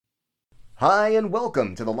Hi, and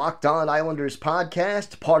welcome to the Locked On Islanders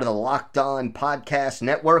podcast, part of the Locked On Podcast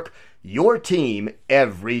Network, your team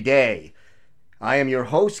every day. I am your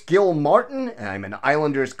host, Gil Martin, and I'm an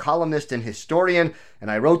Islanders columnist and historian, and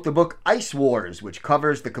I wrote the book Ice Wars, which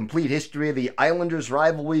covers the complete history of the Islanders'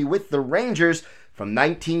 rivalry with the Rangers from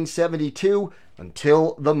 1972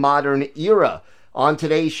 until the modern era. On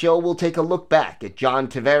today's show, we'll take a look back at John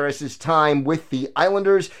Tavares' time with the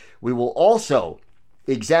Islanders. We will also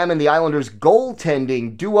examine the Islanders'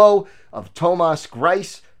 goaltending duo of Tomas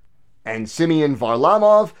Greiss and Semyon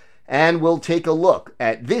Varlamov, and we'll take a look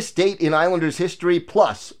at this date in Islanders history,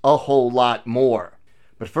 plus a whole lot more.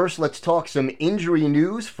 But first, let's talk some injury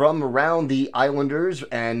news from around the Islanders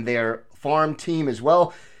and their farm team as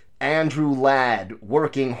well. Andrew Ladd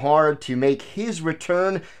working hard to make his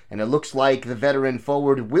return, and it looks like the veteran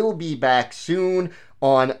forward will be back soon.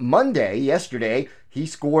 On Monday, yesterday, he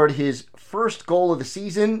scored his first goal of the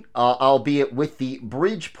season, albeit with the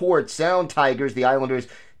Bridgeport Sound Tigers, the Islanders'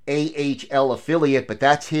 AHL affiliate, but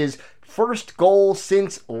that's his first goal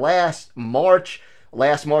since last March.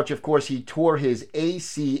 Last March, of course, he tore his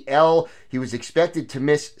ACL. He was expected to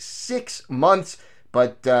miss 6 months,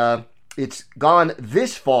 but it's gone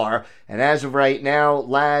this far, and as of right now,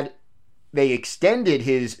 Ladd, they extended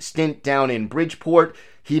his stint down in Bridgeport.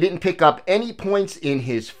 He didn't pick up any points in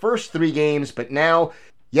his first 3 games, but now,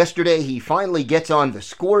 yesterday, he finally gets on the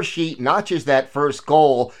score sheet, notches that first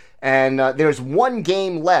goal, and there's 1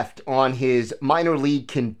 game left on his minor league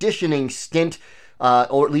conditioning stint,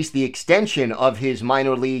 or at least the extension of his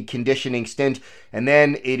minor league conditioning stint, and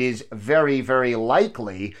then it is very, very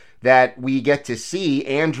likely that we get to see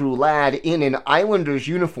Andrew Ladd in an Islanders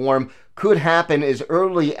uniform. Could happen as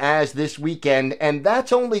early as this weekend, and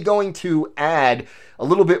that's only going to add a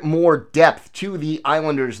little bit more depth to the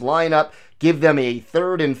Islanders lineup, give them a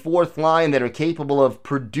third and fourth line that are capable of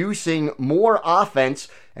producing more offense,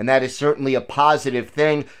 and that is certainly a positive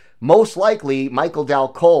thing. Most likely, Michael Dal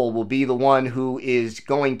Colle will be the one who is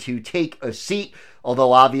going to take a seat,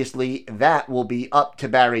 although obviously that will be up to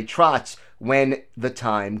Barry Trotz when the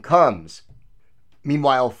time comes.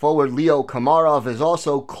 Meanwhile, forward Leo Komarov is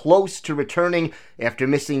also close to returning after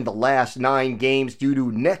missing the last 9 games due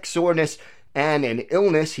to neck soreness and an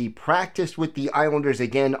illness. He practiced with the Islanders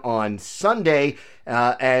again on Sunday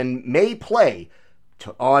and may play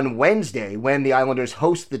on Wednesday when the Islanders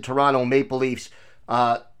host the Toronto Maple Leafs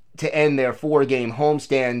to end their 4-game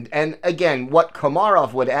homestand. And again, what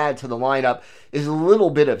Komarov would add to the lineup is a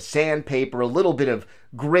little bit of sandpaper, a little bit of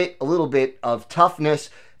grit, a little bit of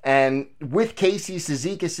toughness. And with Casey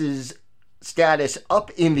Cizikas' status up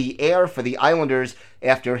in the air for the Islanders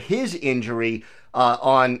after his injury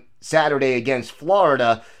on Saturday against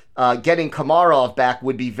Florida, getting Komarov back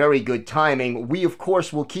would be very good timing. We, of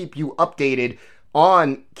course, will keep you updated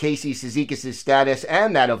on Casey Cizikas' status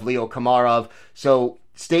and that of Leo Komarov. So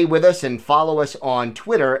stay with us and follow us on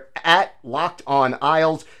Twitter at Locked On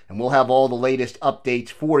Isles, and we'll have all the latest updates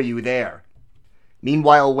for you there.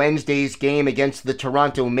 Meanwhile, Wednesday's game against the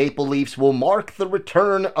Toronto Maple Leafs will mark the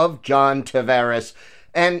return of John Tavares.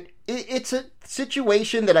 And it's a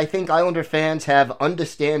situation that I think Islander fans have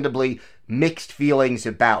understandably mixed feelings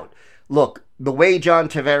about. Look, the way John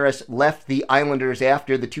Tavares left the Islanders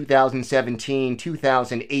after the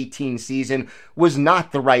 2017-2018 season was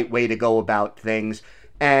not the right way to go about things.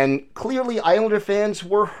 And clearly, Islander fans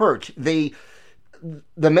were hurt. The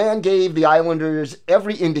man gave the Islanders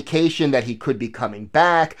every indication that he could be coming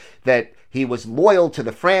back, that he was loyal to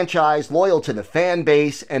the franchise, loyal to the fan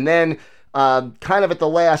base, and then kind of at the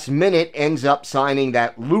last minute ends up signing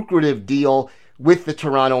that lucrative deal with the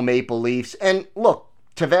Toronto Maple Leafs. And look,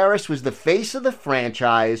 Tavares was the face of the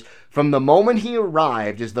franchise from the moment he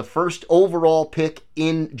arrived as the first overall pick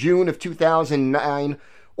in June of 2009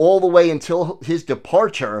 all the way until his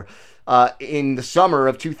departure in the summer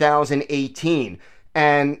of 2018.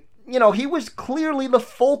 And, you know, he was clearly the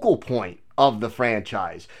focal point of the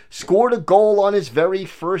franchise. Scored a goal on his very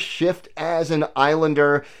first shift as an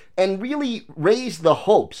Islander and really raised the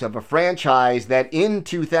hopes of a franchise that in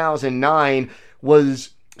 2009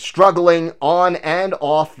 was struggling on and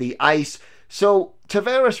off the ice. So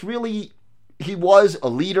Tavares really, he was a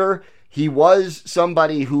leader. He was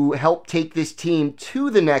somebody who helped take this team to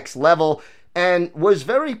the next level and was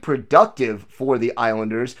very productive for the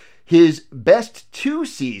Islanders. His best 2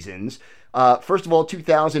 seasons, first of all,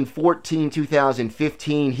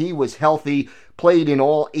 2014-2015, he was healthy, played in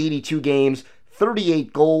all 82 games,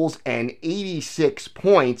 38 goals and 86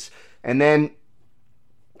 points. And then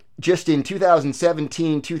just in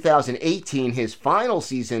 2017-2018, his final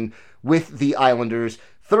season with the Islanders,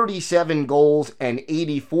 37 goals and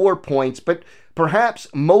 84 points. But perhaps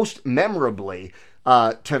most memorably,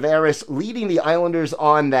 Tavares leading the Islanders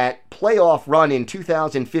on that playoff run in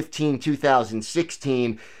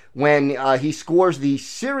 2015-2016 when he scores the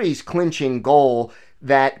series-clinching goal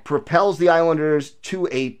that propels the Islanders to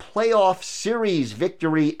a playoff series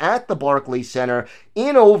victory at the Barclays Center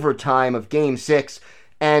in overtime of Game 6.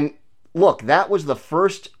 And look, that was the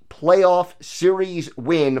first playoff series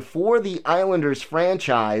win for the Islanders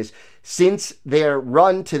franchise since their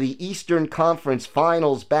run to the Eastern Conference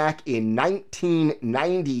Finals back in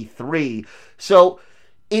 1993. So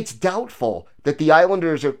it's doubtful that the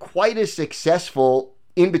Islanders are quite as successful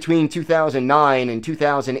in between 2009 and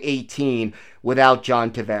 2018 without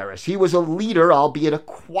John Tavares. He was a leader, albeit a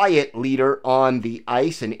quiet leader, on the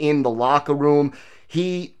ice and in the locker room.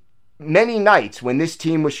 He, many nights when this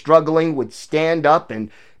team was struggling, would stand up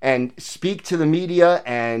and speak to the media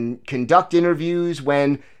and conduct interviews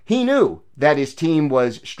when he knew that his team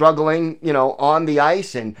was struggling, on the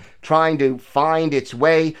ice and trying to find its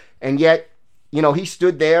way. And yet, he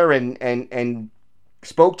stood there and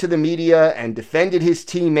spoke to the media and defended his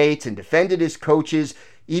teammates and defended his coaches,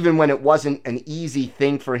 even when it wasn't an easy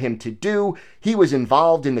thing for him to do. He was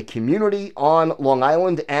involved in the community on Long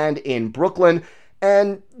Island and in Brooklyn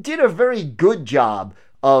and did a very good job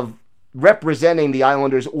of representing the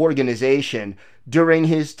Islanders organization during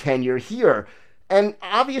his tenure here. And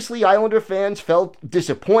obviously Islander fans felt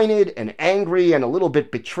disappointed and angry and a little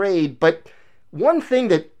bit betrayed, but one thing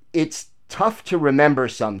that it's tough to remember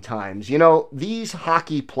sometimes, these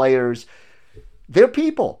hockey players, they're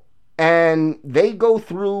people, and they go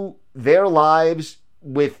through their lives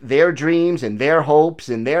with their dreams and their hopes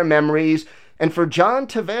and their memories. And for John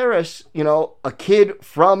Tavares, a kid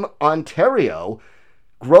from Ontario,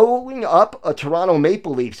 growing up a Toronto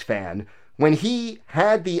Maple Leafs fan, when he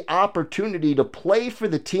had the opportunity to play for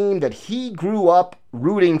the team that he grew up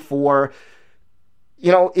rooting for,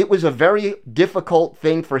 it was a very difficult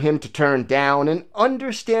thing for him to turn down, and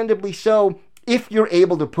understandably so, if you're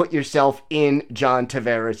able to put yourself in John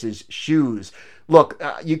Tavares' shoes. Look,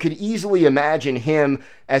 you could easily imagine him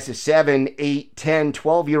as a 7, 8, 10,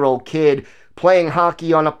 12-year-old kid playing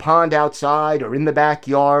hockey on a pond outside or in the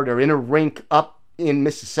backyard or in a rink up in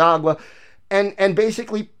Mississauga and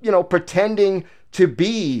basically, pretending to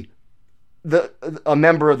be a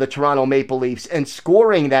member of the Toronto Maple Leafs and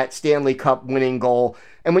scoring that Stanley Cup winning goal.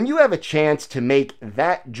 And when you have a chance to make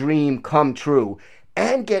that dream come true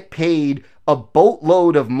and get paid a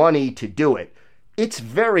boatload of money to do it, it's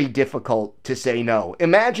very difficult to say no.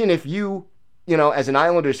 Imagine if you, as an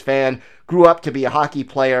Islanders fan, grew up to be a hockey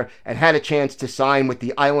player and had a chance to sign with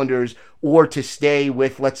the Islanders or to stay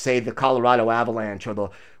with, let's say, the Colorado Avalanche or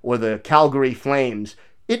the Calgary Flames.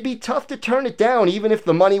 It'd be tough to turn it down, even if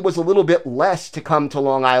the money was a little bit less to come to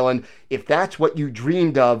Long Island, if that's what you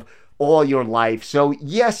dreamed of all your life. So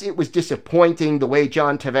yes, it was disappointing the way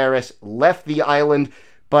John Tavares left the island,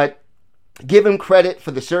 but give him credit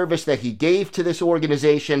for the service that he gave to this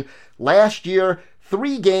organization. Last year,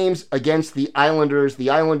 3 games against the Islanders.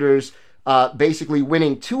 The Islanders basically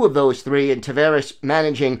winning 2 of those 3, and Tavares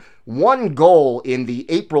managing 1 goal in the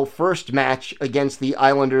April 1st match against the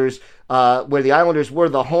Islanders, where the Islanders were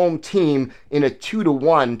the home team in a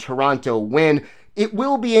 2-1 Toronto win. It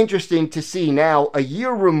will be interesting to see now, a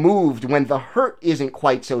year removed when the hurt isn't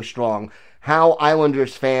quite so strong, how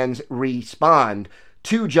Islanders fans respond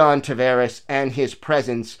to John Tavares and his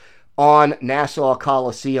presence on Nassau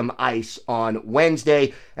Coliseum ice on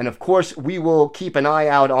Wednesday. And of course, we will keep an eye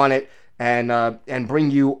out on it and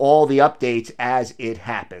bring you all the updates as it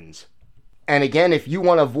happens. And again, if you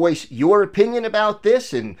want to voice your opinion about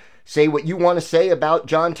this and say what you want to say about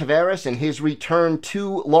John Tavares and his return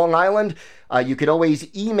to Long Island, you could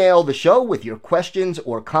always email the show with your questions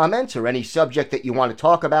or comments or any subject that you want to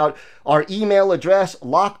talk about. Our email address,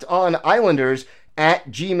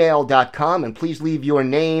 lockedonislanders@gmail.com, and please leave your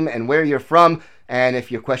name and where you're from. And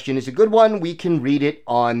if your question is a good one, we can read it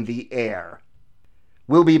on the air.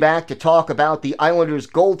 We'll be back to talk about the Islanders'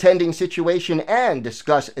 goaltending situation and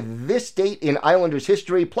discuss this date in Islanders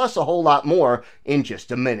history, plus a whole lot more, in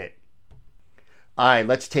just a minute. All right,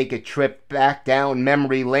 let's take a trip back down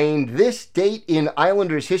memory lane. This date in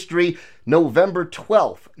Islanders history, November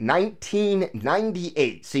 12th,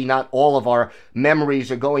 1998. See, not all of our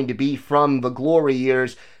memories are going to be from the glory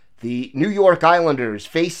years. The New York Islanders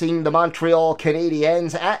facing the Montreal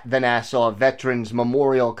Canadiens at the Nassau Veterans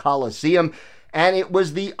Memorial Coliseum. And it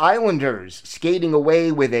was the Islanders skating away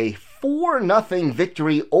with a 4-0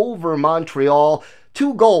 victory over Montreal.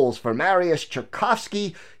 2 goals for Mariusz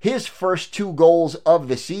Czerkawski, his first 2 goals of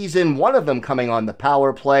the season, one of them coming on the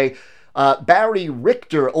power play. Barry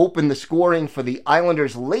Richter opened the scoring for the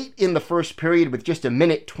Islanders late in the first period with just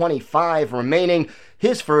 1:25 remaining.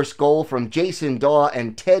 His first goal from Jason Daw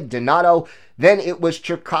and Ted Donato. Then it was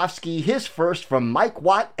Tchaikovsky, his first from Mike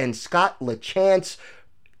Watt and Scott LaChance.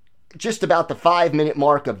 Just about the 5-minute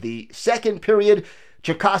mark of the second period,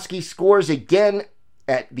 Tchaikovsky scores again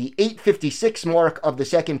at the 8:56 mark of the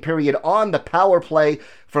second period on the power play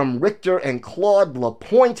from Richter and Claude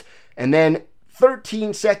Lapointe. And then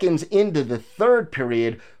 13 seconds into the third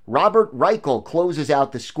period, Robert Reichel closes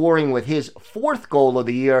out the scoring with his fourth goal of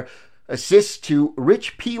the year. Assists to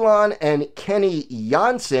Rich Pilon and Kenny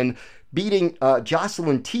Janssen, beating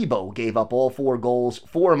Jocelyn Thibault, gave up all 4 goals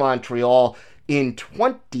for Montreal in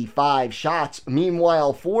 25 shots.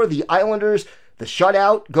 Meanwhile, for the Islanders, the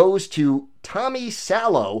shutout goes to Tommy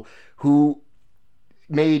Salo, who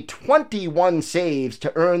made 21 saves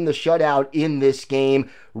to earn the shutout in this game.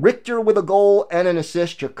 Richter with a goal and an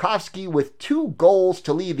assist. Tchaikovsky with 2 goals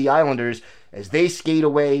to lead the Islanders as they skate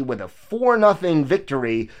away with a 4-0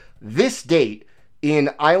 victory this date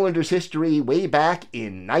in Islanders history way back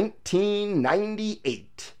in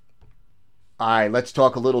 1998. All right, let's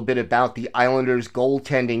talk a little bit about the Islanders'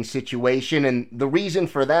 goaltending situation. And the reason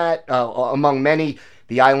for that, among many,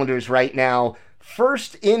 the Islanders right now,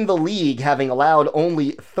 first in the league, having allowed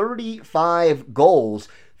only 35 goals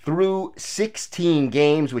through 16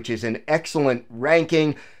 games, which is an excellent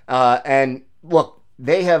ranking. And look,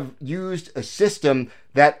 they have used a system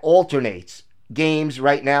that alternates games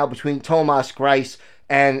right now between Tomas Greiss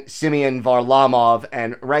and Semyon Varlamov.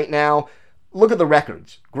 And right now, look at the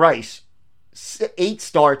records. Greiss, 8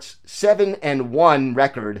 starts, 7-1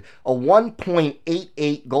 record, a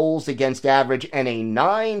 1.88 goals against average, and a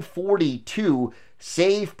 942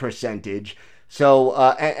 save percentage. So,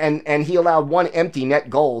 and he allowed 1 empty net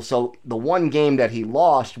goal. So the one game that he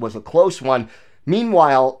lost was a close one.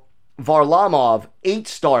 Meanwhile, Varlamov, 8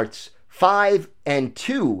 starts,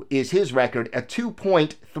 5-2 is his record, a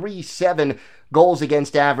 2.37 goals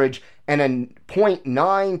against average, and a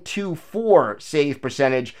 .924 save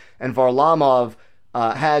percentage. And Varlamov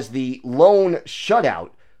has the lone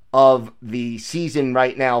shutout of the season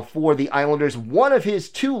right now for the Islanders. One of his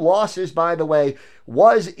 2 losses, by the way,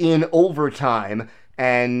 was in overtime,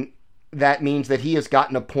 and that means that he has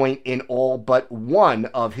gotten a point in all but 1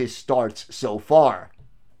 of his starts so far.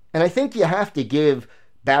 And I think you have to give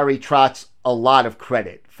Barry Trotz a lot of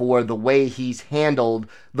credit for the way he's handled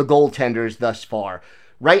the goaltenders thus far.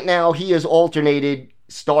 Right now, he has alternated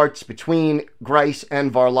starts between Greiss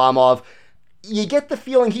and Varlamov. You get the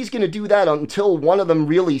feeling he's going to do that until one of them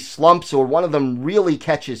really slumps or one of them really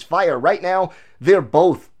catches fire. Right now, they're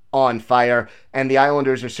both on fire, and the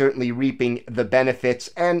Islanders are certainly reaping the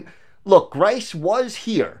benefits. And look, Greiss was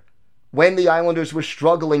here when the Islanders were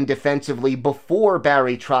struggling defensively before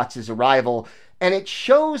Barry Trotz's arrival, and it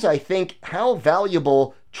shows, I think, how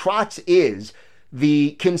valuable Trotz is.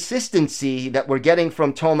 The consistency that we're getting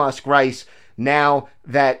from Tomas Greiss now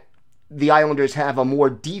that the Islanders have a more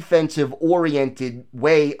defensive-oriented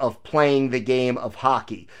way of playing the game of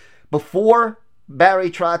hockey. Before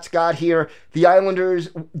Barry Trotz got here, the Islanders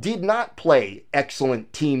did not play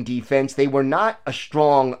excellent team defense. They were not a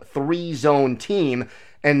strong 3-zone team.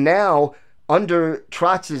 And now, under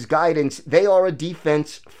Trotz's guidance, they are a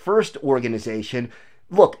defense-first organization.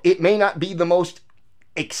 Look, it may not be the most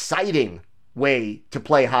exciting way to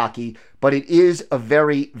play hockey, but it is a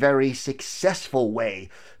very, very successful way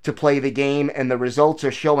to play the game, and the results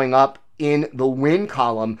are showing up in the win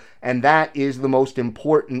column, and that is the most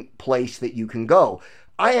important place that you can go.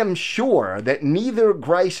 I am sure that neither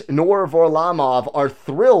Greiss nor Varlamov are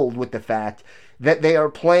thrilled with the fact that they are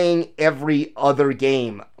playing every other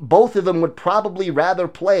game. Both of them would probably rather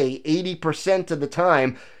play 80% of the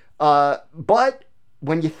time, but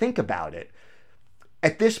when you think about it,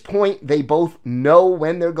 at this point, they both know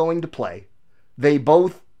when they're going to play. They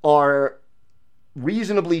both are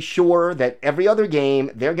reasonably sure that every other game,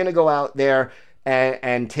 they're going to go out there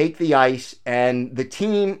and take the ice, and the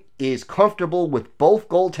team is comfortable with both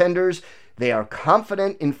goaltenders. They are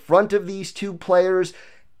confident in front of these 2 players,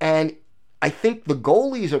 and I think the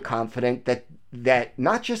goalies are confident that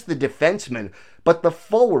not just the defensemen, but the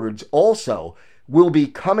forwards also will be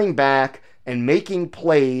coming back and making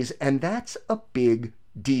plays, and that's a big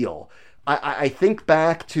deal. I think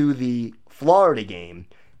back to the Florida game,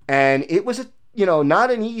 and it was not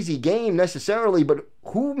an easy game necessarily, but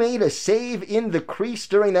who made a save in the crease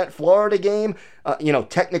during that Florida game?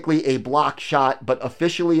 Technically a block shot, but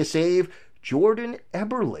officially a save. Jordan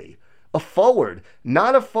Eberle, a forward,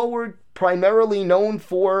 not a forward primarily known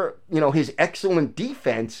for, his excellent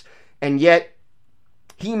defense, and yet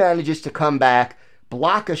he manages to come back,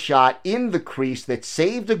 block a shot in the crease that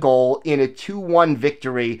saved a goal in a 2-1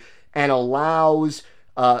 victory and allows,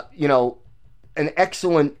 an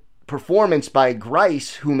excellent performance by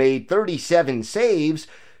Greiss, who made 37 saves,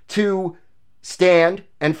 to stand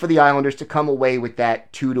and for the Islanders to come away with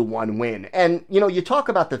that 2-1 win. And, you talk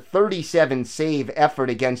about the 37 save effort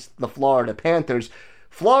against the Florida Panthers.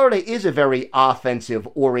 Florida is a very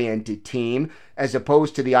offensive-oriented team, as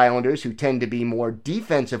opposed to the Islanders, who tend to be more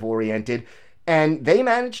defensive-oriented. And they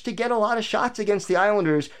managed to get a lot of shots against the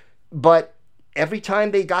Islanders, but every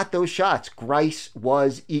time they got those shots, Greiss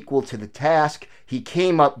was equal to the task. He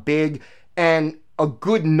came up big, and a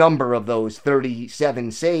good number of those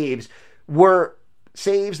 37 saves were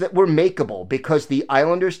saves that were makeable because the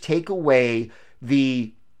Islanders take away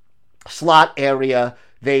the slot area.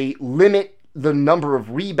 They limit the number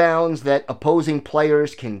of rebounds that opposing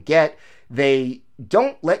players can get. They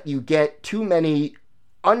don't let you get too many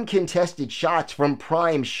uncontested shots from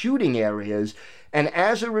prime shooting areas. And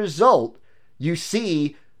as a result, you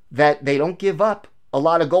see that they don't give up a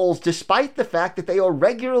lot of goals, despite the fact that they are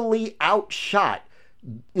regularly outshot,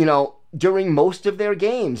 during most of their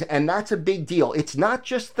games. And that's a big deal. It's not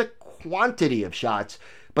just the quantity of shots,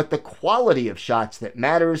 but the quality of shots that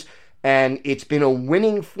matters. And it's been a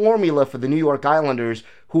winning formula for the New York Islanders,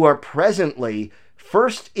 who are presently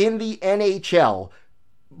first in the NHL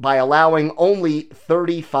by allowing only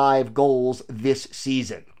 35 goals this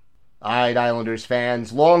season. All right, Islanders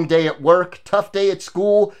fans, long day at work, tough day at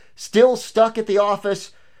school, still stuck at the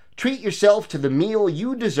office. Treat yourself to the meal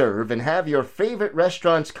you deserve and have your favorite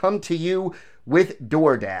restaurants come to you with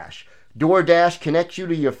DoorDash. DoorDash connects you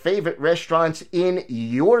to your favorite restaurants in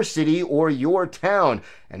your city or your town,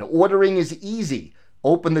 and ordering is easy.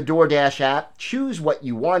 Open the DoorDash app, choose what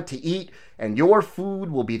you want to eat, and your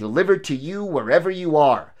food will be delivered to you wherever you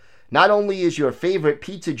are. Not only is your favorite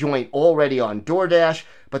pizza joint already on DoorDash,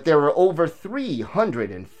 but there are over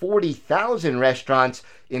 340,000 restaurants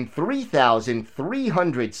in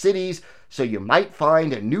 3,300 cities, so you might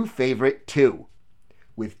find a new favorite too.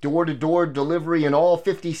 With door-to-door delivery in all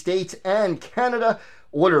 50 states and Canada,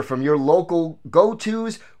 order from your local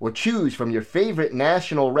go-tos or choose from your favorite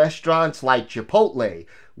national restaurants like Chipotle,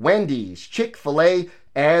 Wendy's, Chick-fil-A,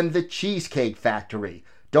 and the Cheesecake Factory.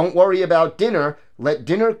 Don't worry about dinner. Let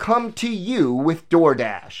dinner come to you with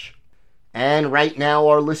DoorDash. And right now,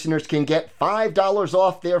 our listeners can get $5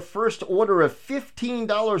 off their first order of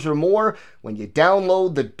 $15 or more when you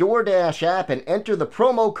download the DoorDash app and enter the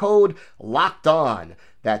promo code LOCKEDON.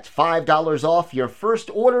 That's $5 off your first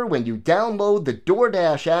order when you download the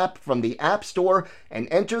DoorDash app from the App Store and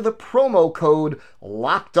enter the promo code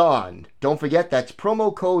LOCKEDON. Don't forget, that's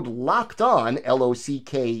promo code LOCKEDON,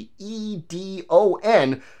 LOCKEDON,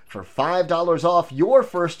 for $5 off your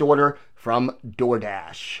first order from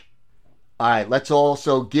DoorDash. All right, let's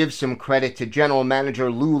also give some credit to General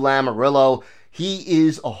Manager Lou Lamoriello. He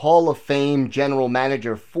is a Hall of Fame general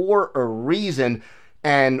manager for a reason,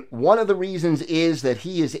 and one of the reasons is that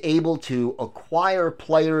he is able to acquire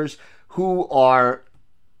players who are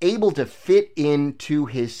able to fit into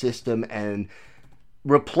his system and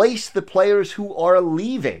replace the players who are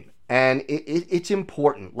leaving. And it's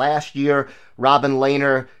important. Last year, Robin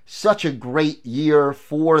Lehner, such a great year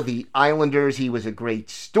for the Islanders. He was a great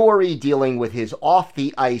story dealing with his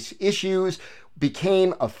off-the-ice issues,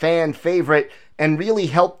 became a fan favorite, and really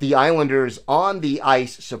helped the Islanders on the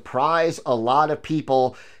ice surprise a lot of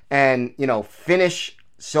people and, finish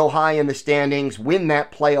so high in the standings, win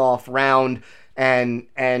that playoff round, and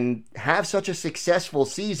have such a successful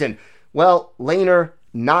season. Well, Lehner,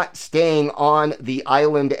 not staying on the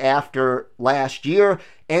island after last year,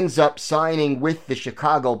 ends up signing with the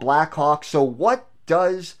Chicago Blackhawks. So what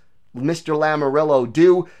does Mr. Lamoriello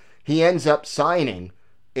do? He ends up signing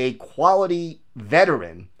a quality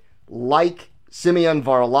veteran like Semyon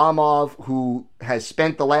Varlamov, who has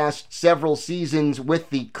spent the last several seasons with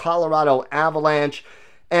the Colorado Avalanche.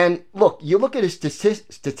 And look, you look at his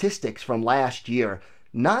statistics from last year,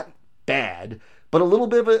 not bad, but a little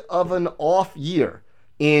bit of an off year.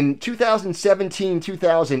 In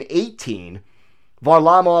 2017-2018,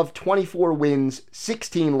 Varlamov, 24 wins,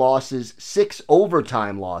 16 losses, 6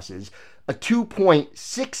 overtime losses, a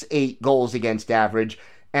 2.68 goals against average,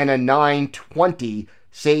 and a .920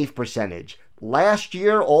 save percentage. Last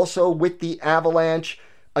year, also with the Avalanche,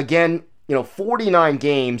 again, 49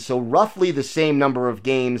 games, so roughly the same number of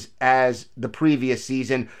games as the previous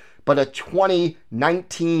season, but a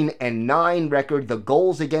 20-19-9 record. The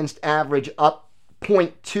goals against average up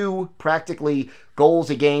 0.2 practically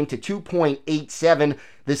goals a game to 2.87.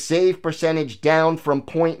 The save percentage down from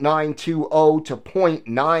 0.920 to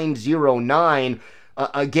 0.909.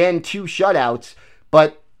 Again, 2 shutouts,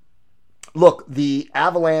 But look, the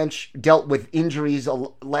Avalanche dealt with injuries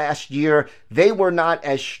last year. They were not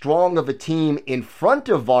as strong of a team in front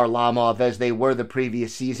of Varlamov as they were the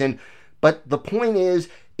previous season. But the point is,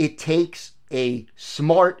 it takes a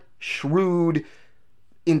smart, shrewd,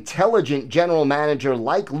 intelligent general manager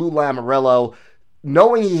like Lou Lamoriello,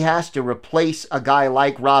 knowing he has to replace a guy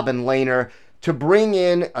like Robin Lehner, to bring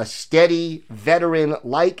in a steady veteran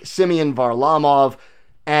like Semyon Varlamov,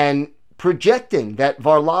 and projecting that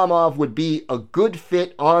Varlamov would be a good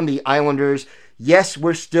fit on the Islanders. Yes,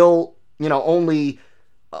 we're still, only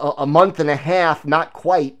a month and a half, not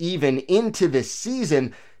quite even, into this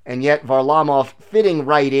season, and yet Varlamov fitting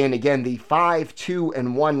right in. Again, the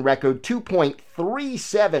 5-2-1 record,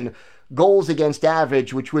 2.37 goals against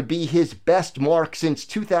average, which would be his best mark since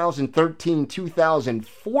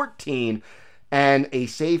 2013-2014, and a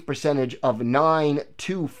save percentage of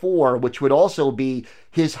 .924, which would also be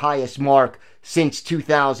his highest mark since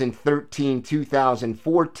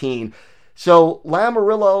 2013-2014. So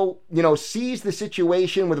Lamoriello, sees the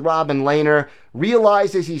situation with Robin Lehner,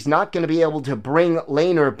 realizes he's not going to be able to bring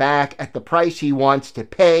Lehner back at the price he wants to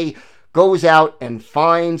pay, goes out and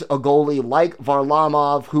finds a goalie like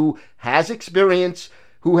Varlamov, who has experience,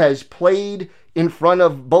 who has played in front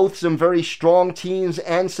of both some very strong teams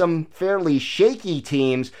and some fairly shaky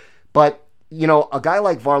teams. But, a guy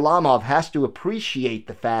like Varlamov has to appreciate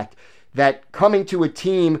the fact that coming to a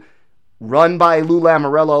team run by Lou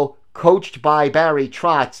Lamoriello, coached by Barry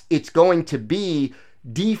Trotz, it's going to be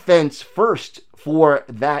defense first for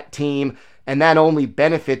that team, and that only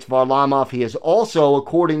benefits Varlamov. He is also,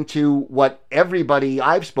 according to what everybody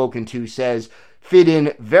I've spoken to says, fit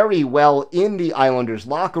in very well in the Islanders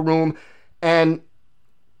locker room. And,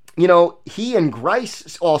 he and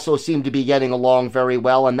Greiss also seem to be getting along very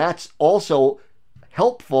well, and that's also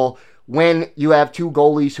helpful when you have two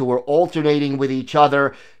goalies who are alternating with each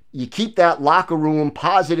other. You keep that locker room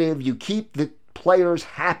positive, you keep the players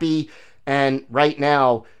happy, and right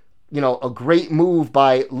now, a great move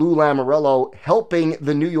by Lou Lamoriello, helping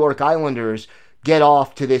the New York Islanders get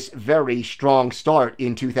off to this very strong start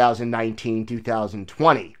in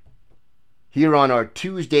 2019-2020. Here on our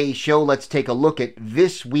Tuesday show, let's take a look at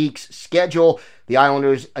this week's schedule. The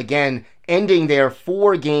Islanders, again, ending their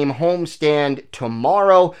 4-game homestand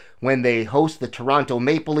tomorrow when they host the Toronto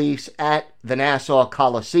Maple Leafs at the Nassau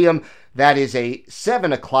Coliseum. That is a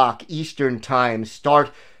 7 o'clock Eastern Time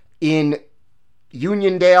start in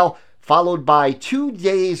Uniondale, followed by 2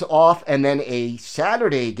 days off and then a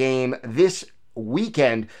Saturday game this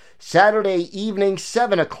weekend. Saturday evening,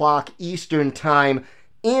 7 o'clock Eastern Time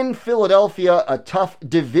in Philadelphia, a tough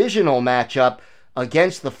divisional matchup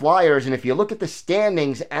against the Flyers. And if you look at the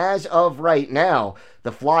standings as of right now,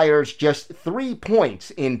 the Flyers just 3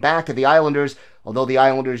 points in back of the Islanders, although the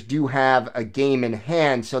Islanders do have a game in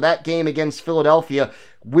hand. So that game against Philadelphia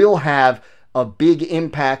will have a big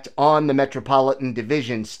impact on the Metropolitan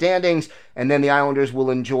Division standings. And then the Islanders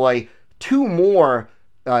will enjoy 2 more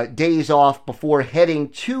days off before heading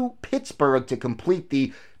to Pittsburgh to complete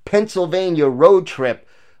the Pennsylvania road trip.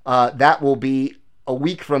 That will be a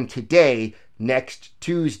week from today, next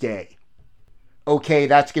Tuesday. Okay,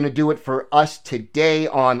 that's going to do it for us today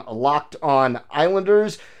on Locked On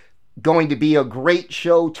Islanders. Going to be a great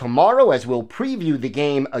show tomorrow as we'll preview the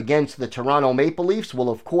game against the Toronto Maple Leafs. We'll,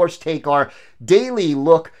 of course, take our daily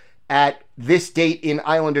look at this date in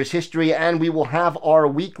Islanders history, and we will have our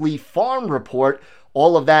weekly farm report.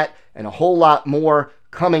 All of that and a whole lot more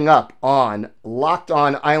coming up on Locked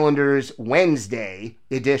On Islanders Wednesday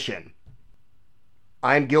edition.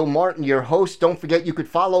 I'm Gil Martin, your host. Don't forget you could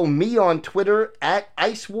follow me on Twitter at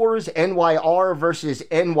IceWarsNYR versus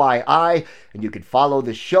NYI, and you could follow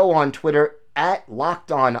the show on Twitter at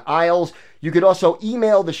Locked On Isles. You could also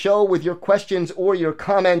email the show with your questions or your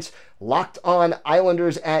comments.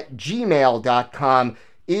 LockedOnIslanders@gmail.com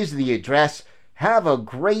is the address. Have a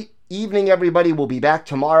great evening, everybody. We'll be back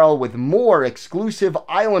tomorrow with more exclusive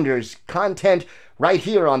Islanders content right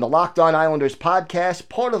here on the Locked On Islanders podcast,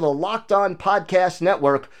 part of the Locked On Podcast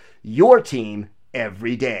Network, your team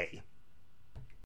every day.